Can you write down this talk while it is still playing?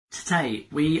Today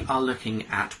we are looking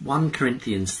at 1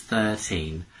 Corinthians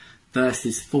 13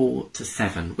 verses 4 to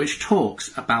 7, which talks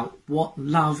about what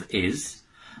love is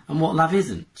and what love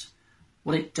isn't,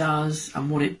 what it does and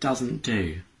what it doesn't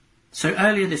do. So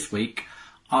earlier this week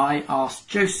I asked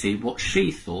Josie what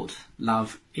she thought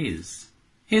love is.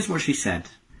 Here's what she said.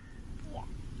 Yeah.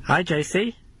 Hi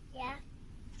Josie. Yeah.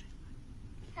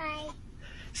 Hi.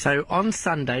 So on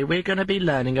Sunday we're going to be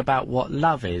learning about what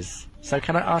love is. So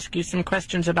can I ask you some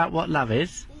questions about what love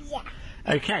is? Yeah.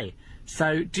 Okay,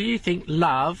 so do you think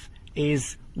love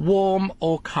is warm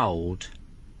or cold?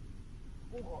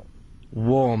 Warm.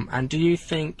 Warm. And do you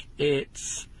think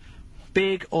it's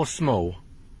big or small?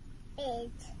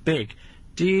 Big. Big.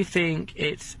 Do you think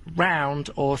it's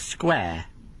round or square?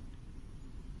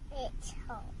 It's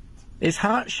hot. It's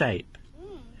heart-shaped.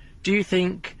 Do you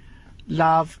think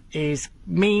love is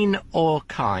mean or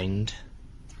kind?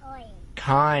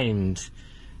 Kind.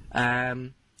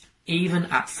 Even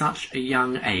at such a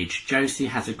young age, Josie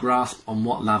has a grasp on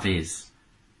what love is.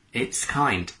 It's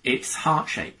kind, it's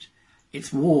heart-shaped,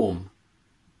 it's warm,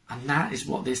 and that is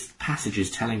what this passage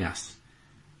is telling us.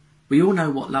 We all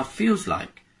know what love feels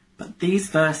like, but these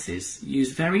verses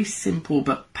use very simple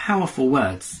but powerful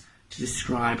words to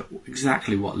describe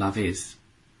exactly what love is.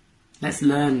 Let's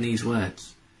learn these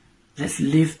words. Let's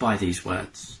live by these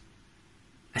words.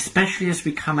 Especially as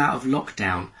we come out of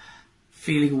lockdown,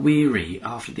 feeling weary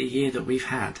after the year that we've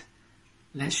had.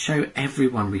 Let's show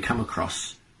everyone we come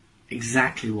across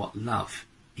exactly what love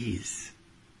is.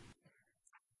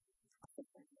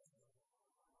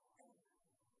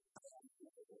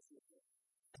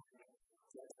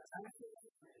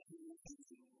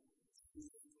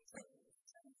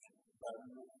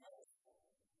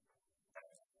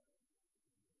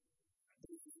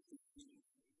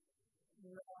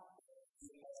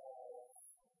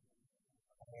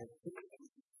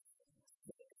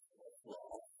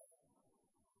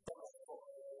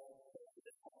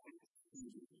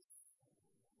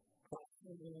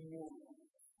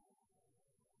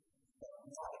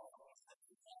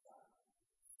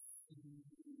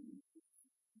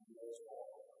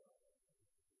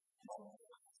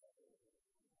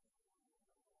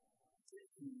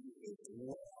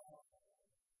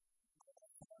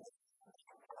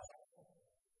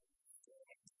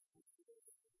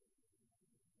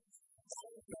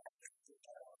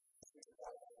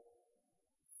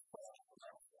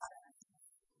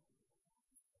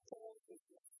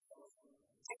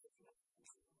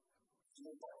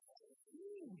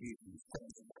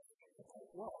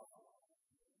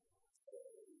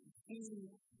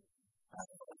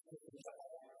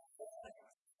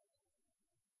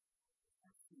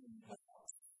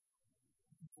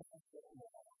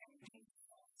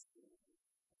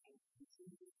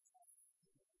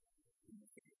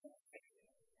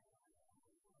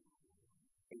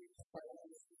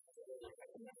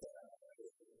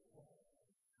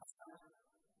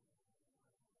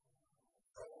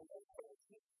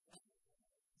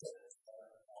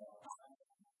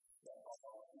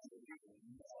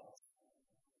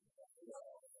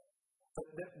 But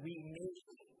that we need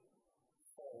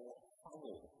for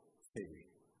whole food.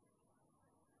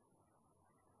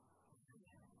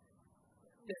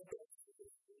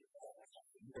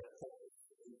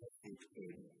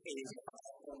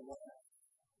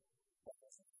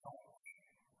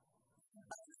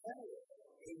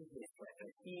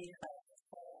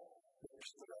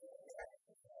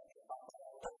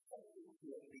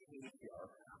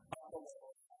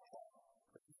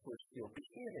 We're still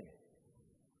beginning.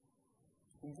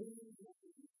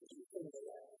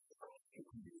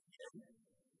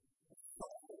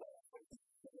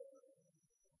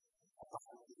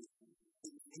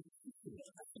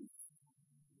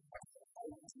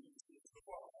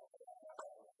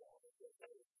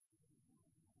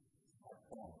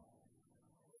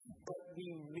 But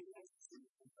we need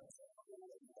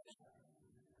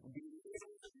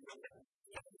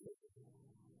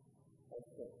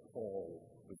Paul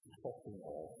was talking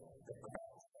of the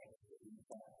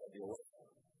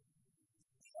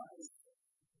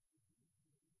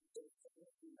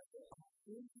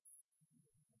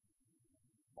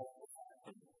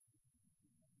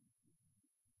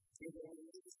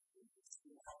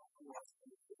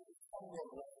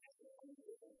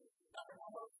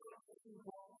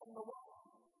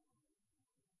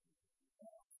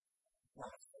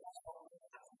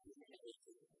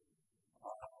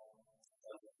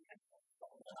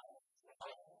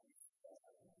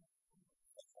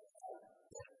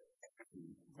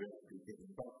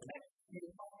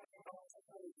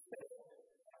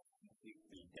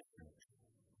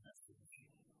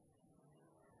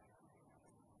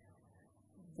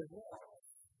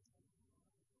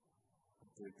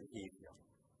maladaptive behavior.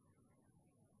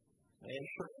 And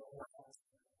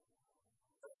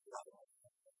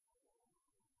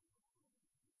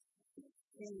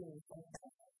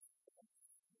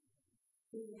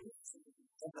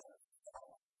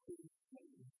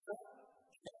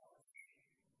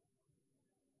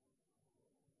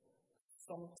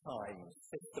sometimes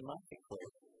systematically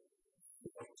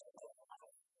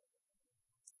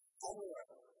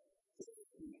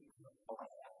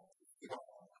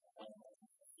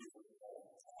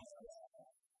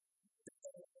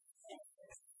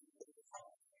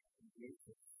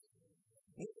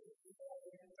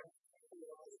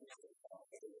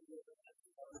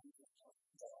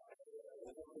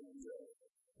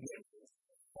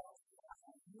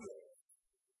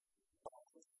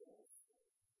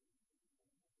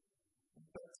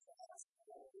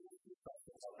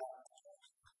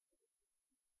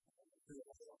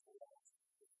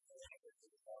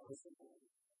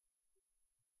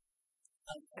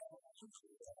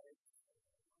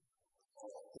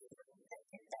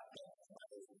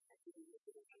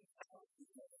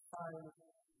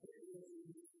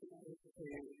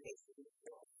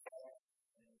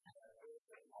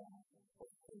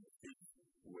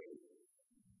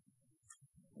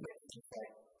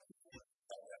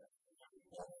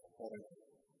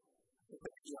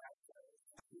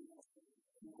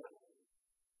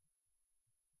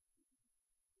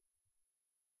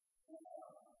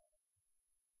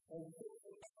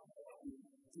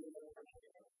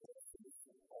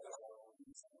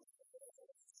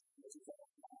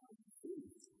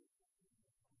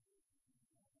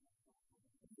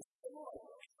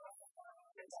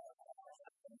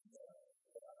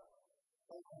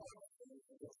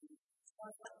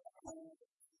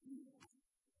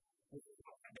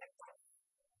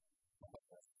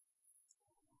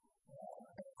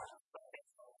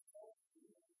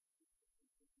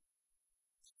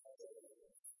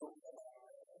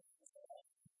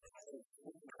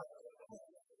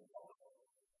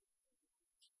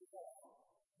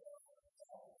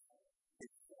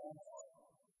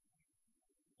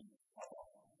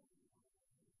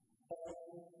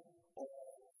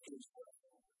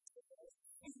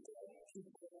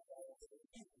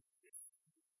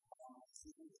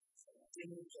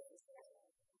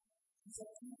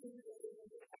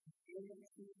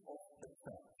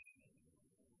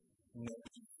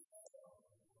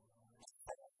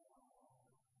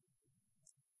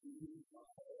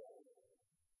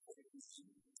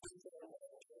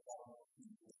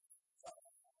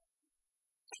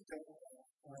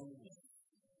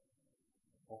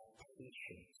of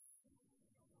patience,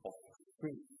 of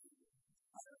faith.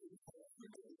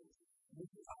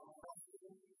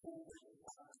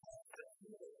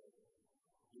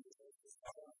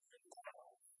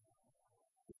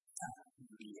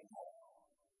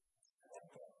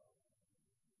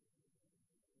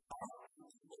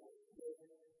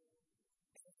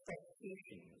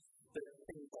 Expectations that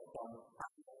things are done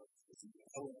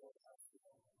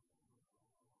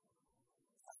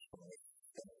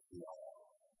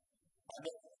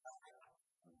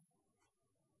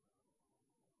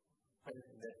and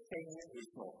the thing is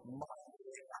not mine.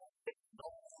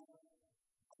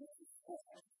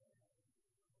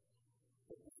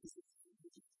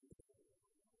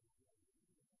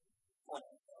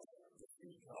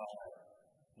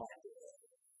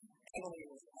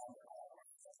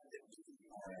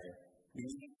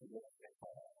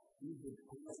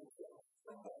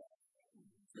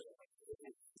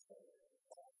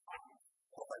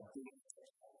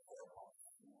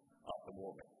 After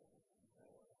warming.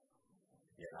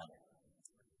 Yeah.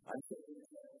 I think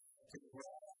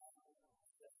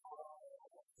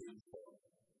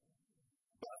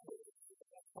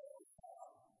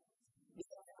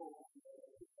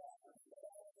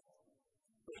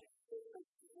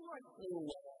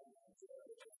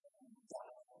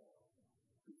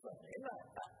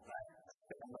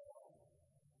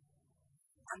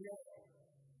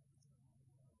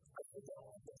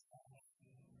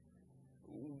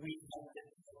we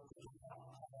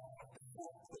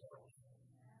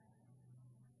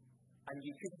and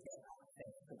you could get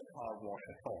access to the car wash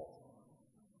at all.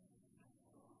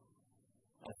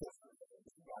 I think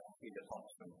that would be the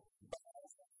option.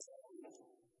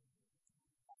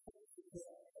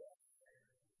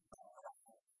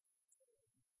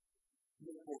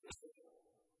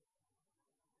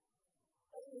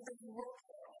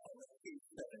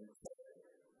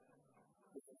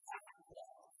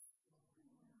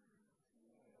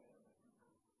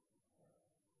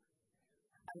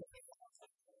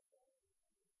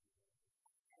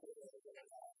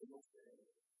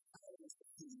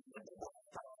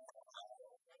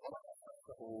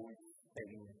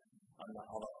 thing and the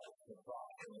other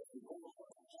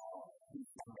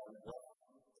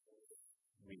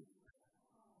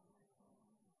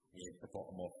is the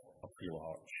bottom of your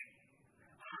arch.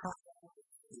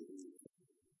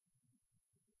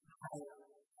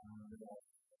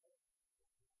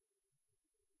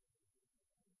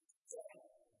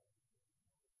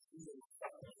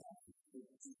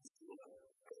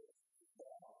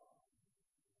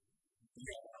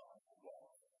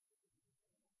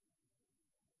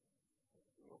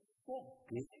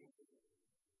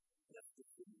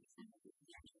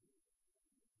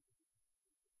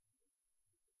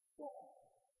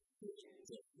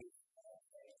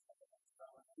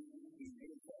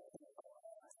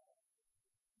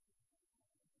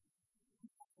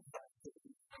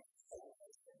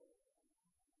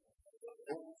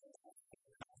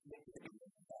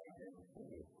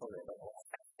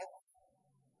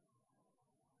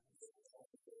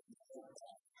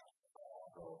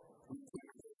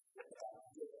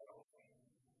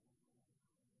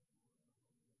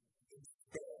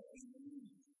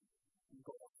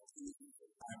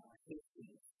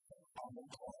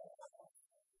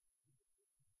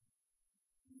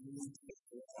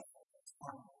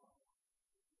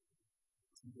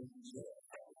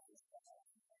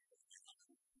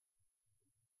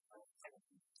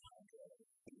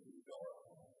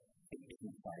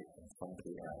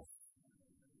 Somebody else.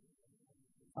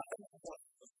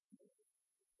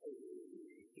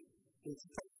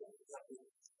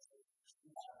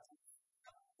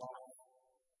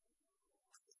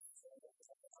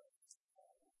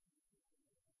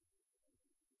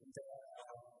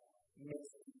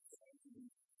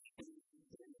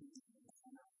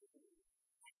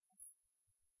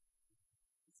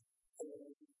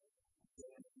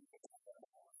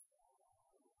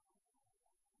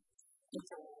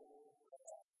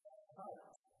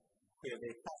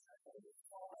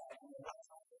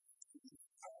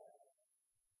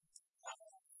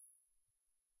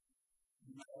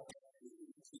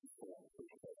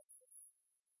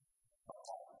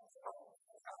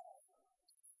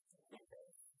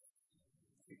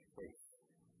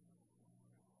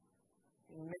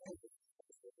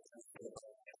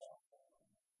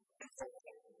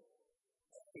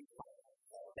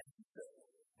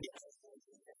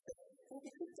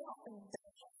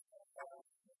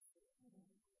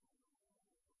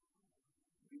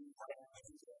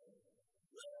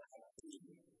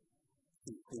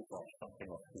 Who got something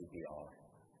of who we are.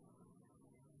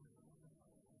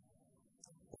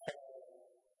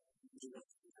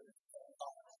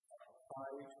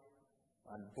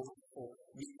 And both for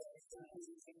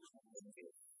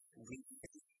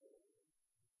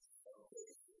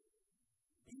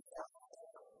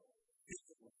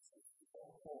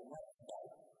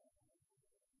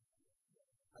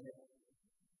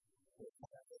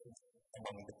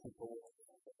among the people.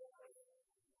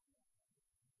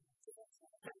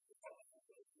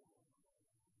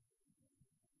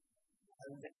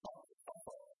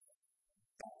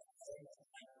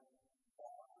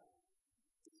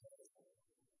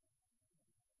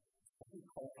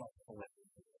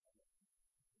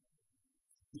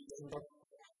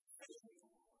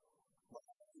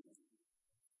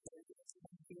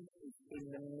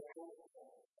 In the middle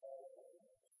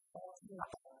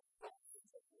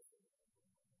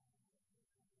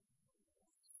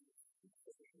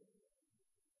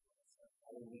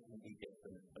we can be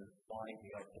different and find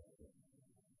the other.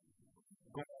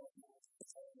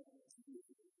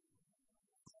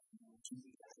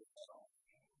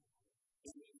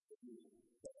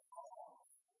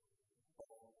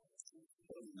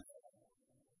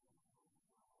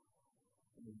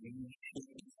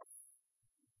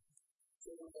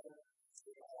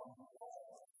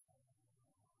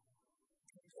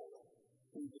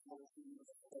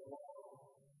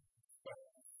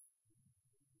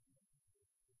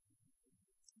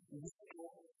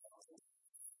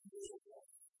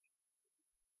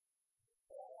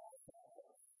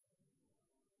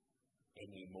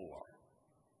 Anymore.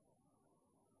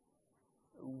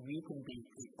 We can be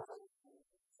people.